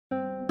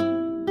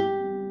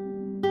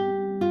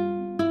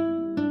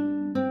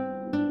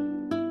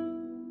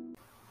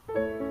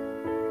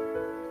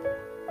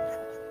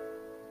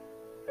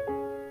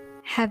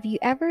Have you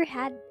ever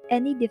had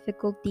any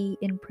difficulty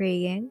in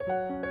praying,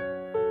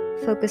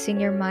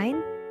 focusing your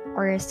mind,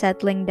 or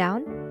settling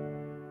down?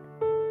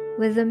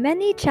 With the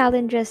many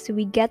challenges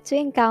we get to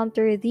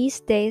encounter these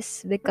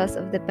days because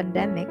of the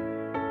pandemic,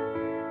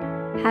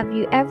 have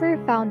you ever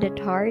found it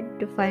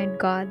hard to find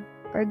God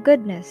or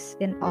goodness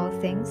in all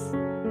things?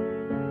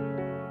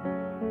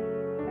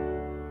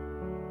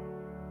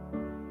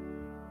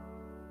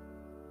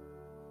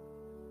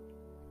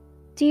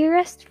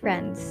 Dearest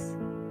friends,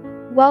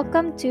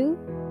 welcome to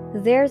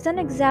There's an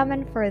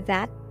Examen for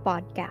That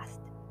podcast.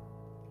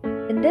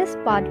 In this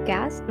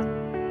podcast,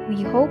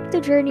 we hope to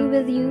journey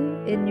with you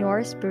in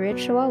your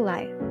spiritual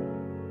life.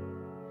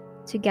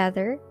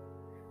 Together,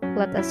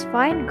 let us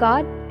find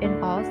God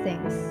in all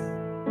things.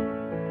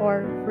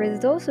 Or for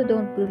those who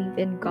don't believe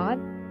in God,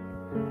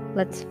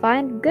 let's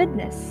find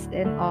goodness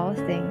in all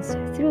things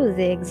through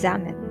the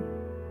examen.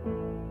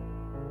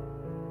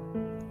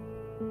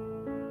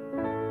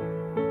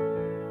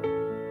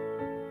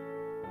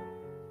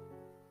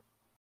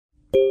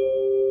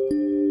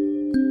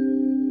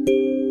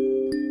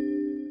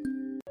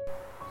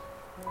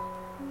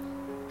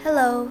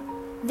 Hello,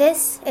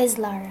 this is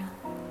Lara.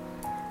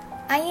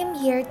 I am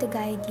here to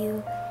guide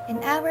you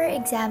in our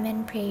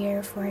examen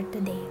prayer for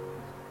today.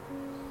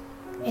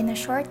 In a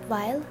short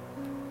while,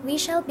 we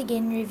shall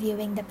begin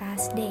reviewing the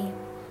past day.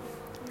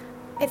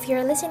 If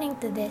you're listening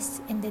to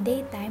this in the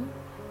daytime,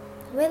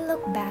 we'll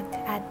look back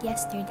at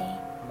yesterday.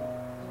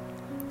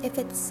 If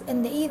it's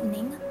in the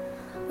evening,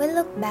 we'll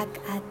look back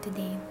at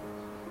today.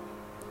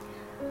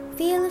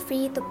 Feel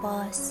free to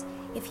pause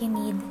if you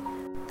need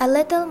a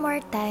little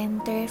more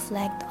time to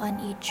reflect on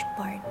each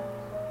part.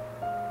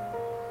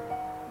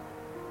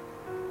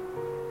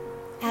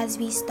 As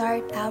we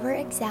start our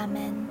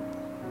examen,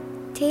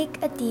 take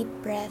a deep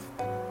breath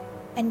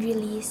and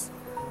release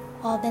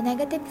all the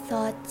negative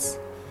thoughts,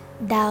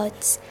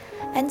 doubts,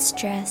 and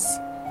stress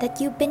that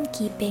you've been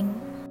keeping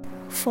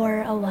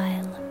for a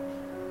while.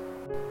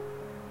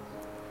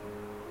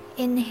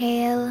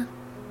 Inhale,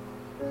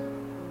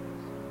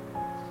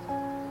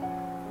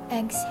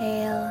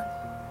 exhale,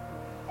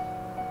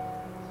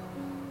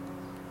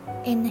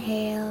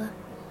 inhale,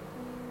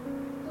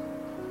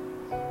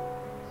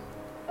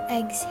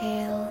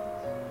 exhale,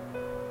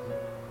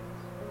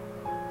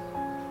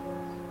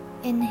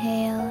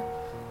 inhale,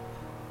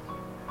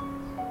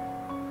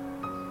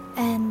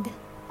 and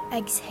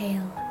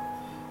exhale.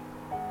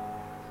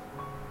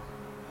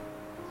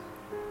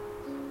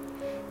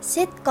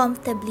 Sit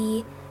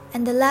comfortably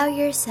and allow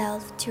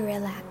yourself to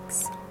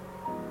relax.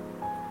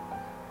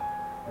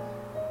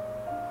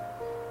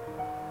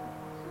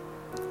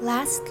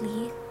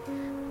 Lastly,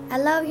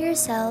 allow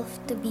yourself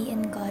to be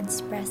in God's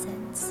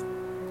presence.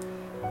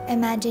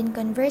 Imagine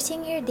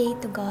conversing your day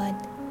to God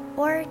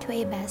or to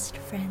a best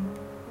friend.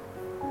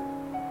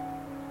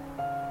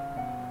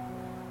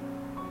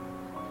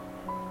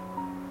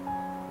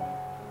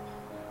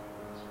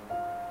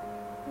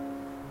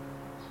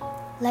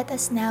 Let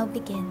us now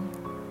begin.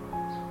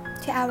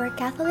 To our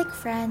Catholic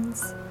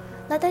friends,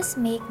 let us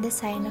make the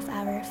sign of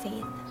our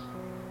faith.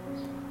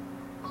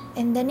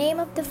 In the name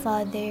of the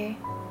Father,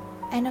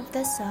 and of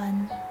the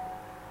Son,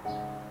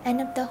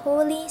 and of the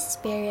Holy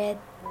Spirit.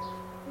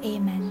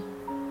 Amen.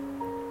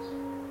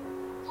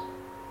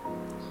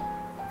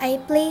 I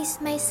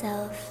place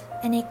myself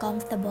in a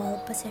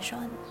comfortable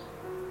position.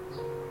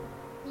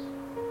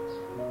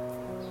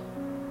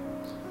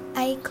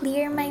 I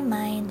clear my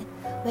mind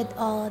with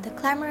all the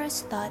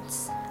clamorous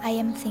thoughts I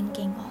am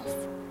thinking of.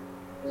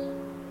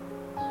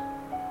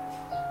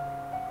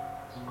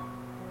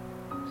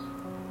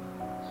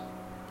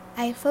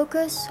 I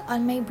focus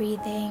on my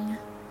breathing,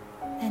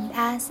 and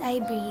as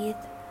I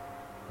breathe,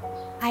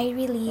 I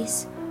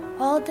release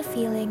all the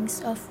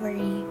feelings of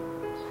worry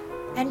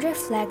and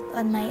reflect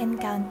on my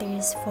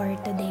encounters for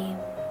today.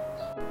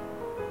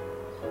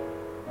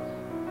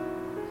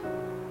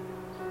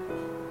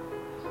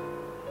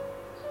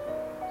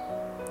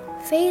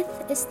 Faith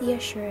is the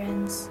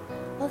assurance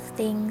of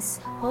things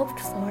hoped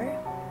for,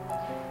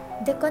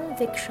 the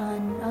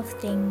conviction of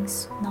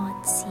things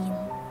not seen.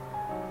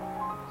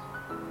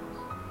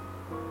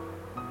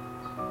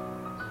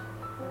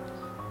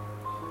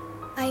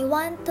 I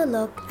want to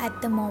look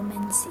at the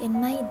moments in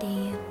my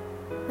day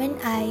when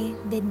I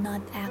did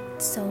not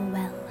act so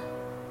well.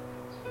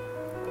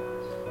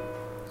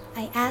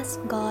 I ask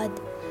God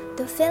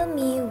to fill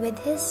me with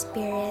His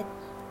Spirit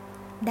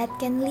that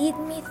can lead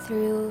me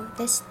through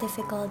this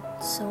difficult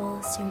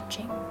soul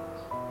searching.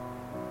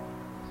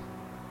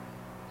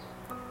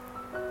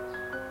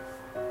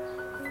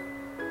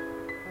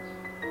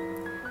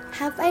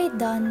 Have I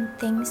done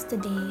things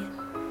today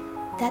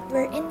that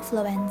were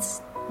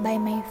influenced by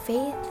my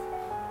faith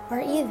or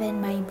even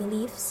my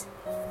beliefs?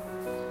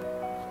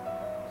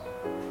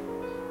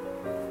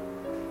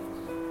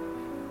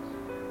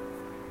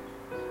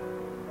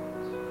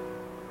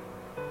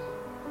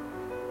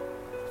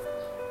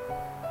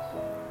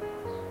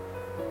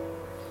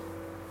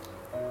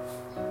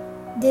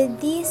 Did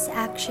these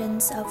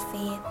actions of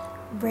faith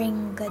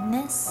bring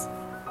goodness?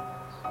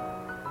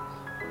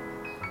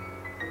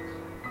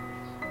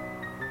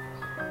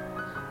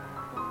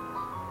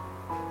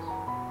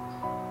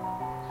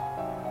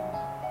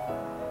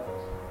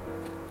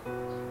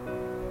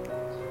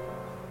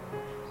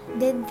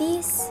 Did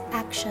these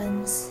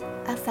actions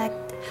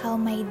affect how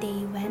my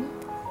day went?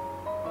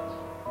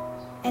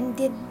 And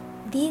did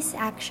these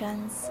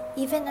actions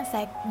even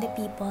affect the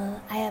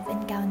people I have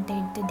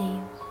encountered today?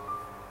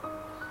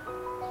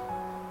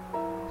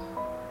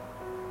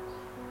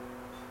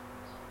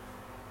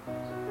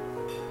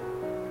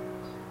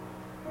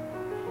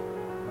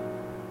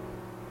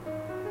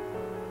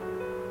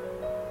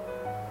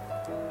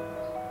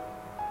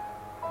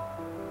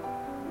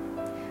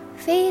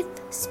 Faith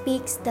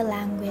speaks the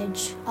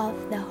language of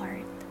the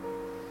heart.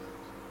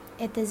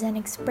 It is an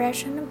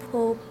expression of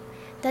hope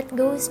that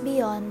goes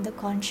beyond the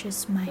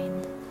conscious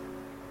mind.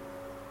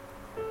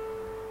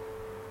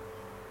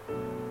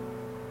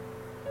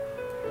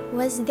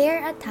 Was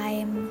there a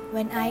time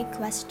when I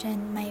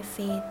questioned my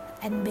faith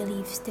and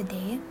beliefs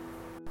today?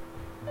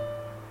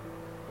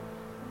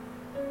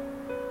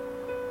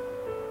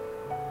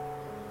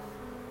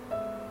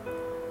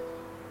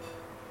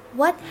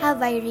 What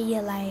have I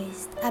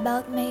realized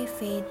about my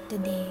faith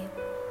today?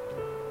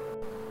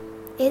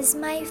 Is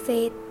my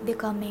faith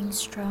becoming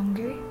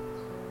stronger,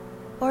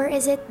 or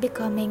is it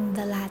becoming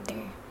the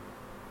latter?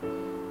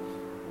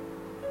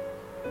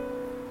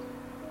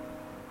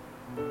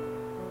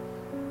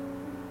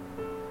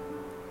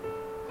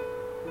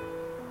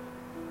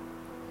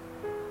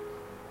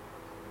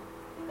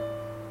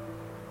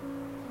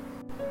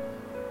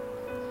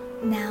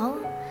 Now,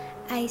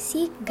 I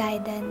seek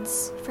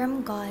guidance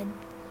from God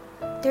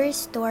to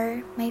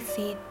restore my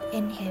faith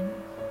in Him.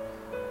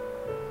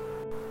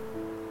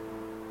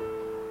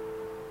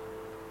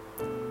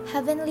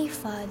 Heavenly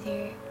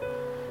Father,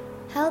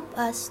 help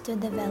us to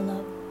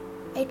develop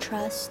a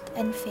trust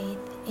and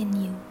faith in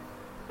You.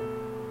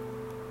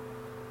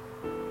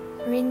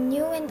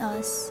 Renew in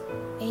us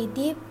a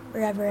deep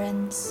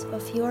reverence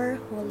of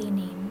Your holy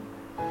name,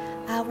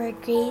 our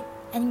great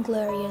and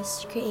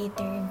glorious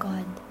Creator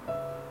God.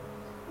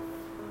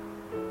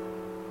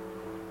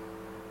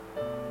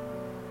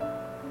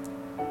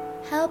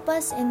 Help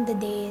us in the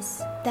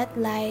days that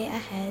lie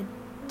ahead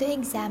to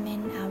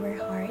examine our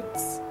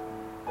hearts.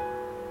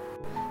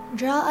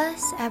 Draw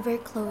us ever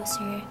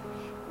closer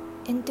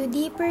into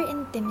deeper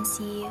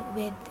intimacy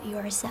with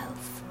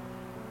Yourself.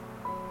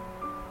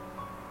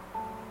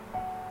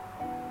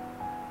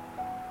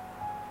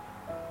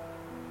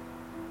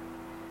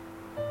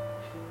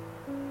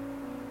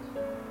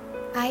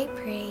 I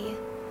pray,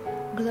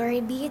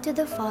 glory be to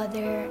the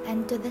Father,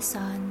 and to the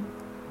Son,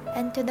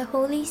 and to the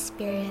Holy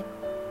Spirit,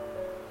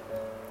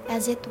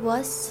 as it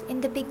was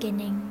in the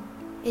beginning,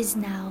 is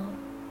now,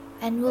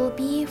 and will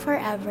be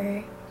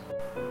forever.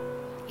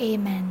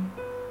 Amen.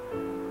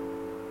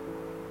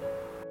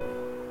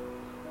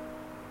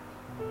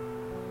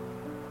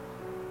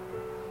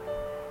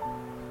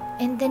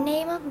 In the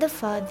name of the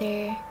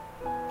Father,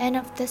 and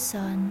of the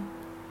Son,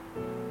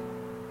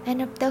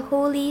 and of the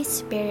Holy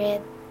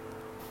Spirit.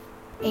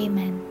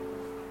 Amen.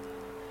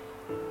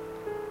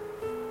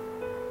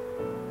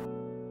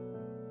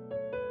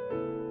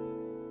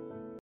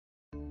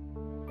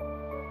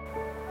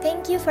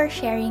 Thank you for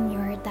sharing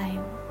your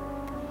time.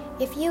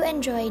 If you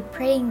enjoyed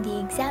praying the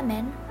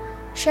examen,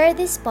 share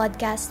this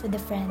podcast with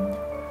a friend.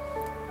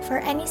 For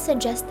any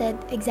suggested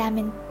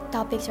examen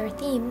topics or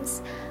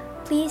themes,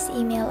 please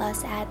email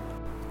us at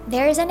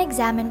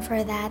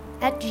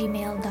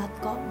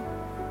there'sanexamenforthat@gmail.com.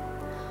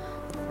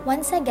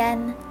 Once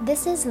again,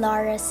 this is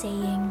Laura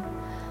saying,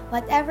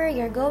 whatever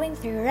you're going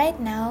through right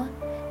now,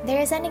 there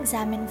is an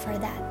examen for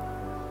that.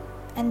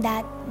 And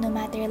that, no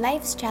matter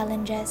life's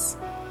challenges,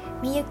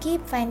 may you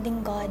keep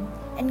finding God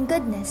and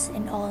goodness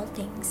in all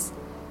things.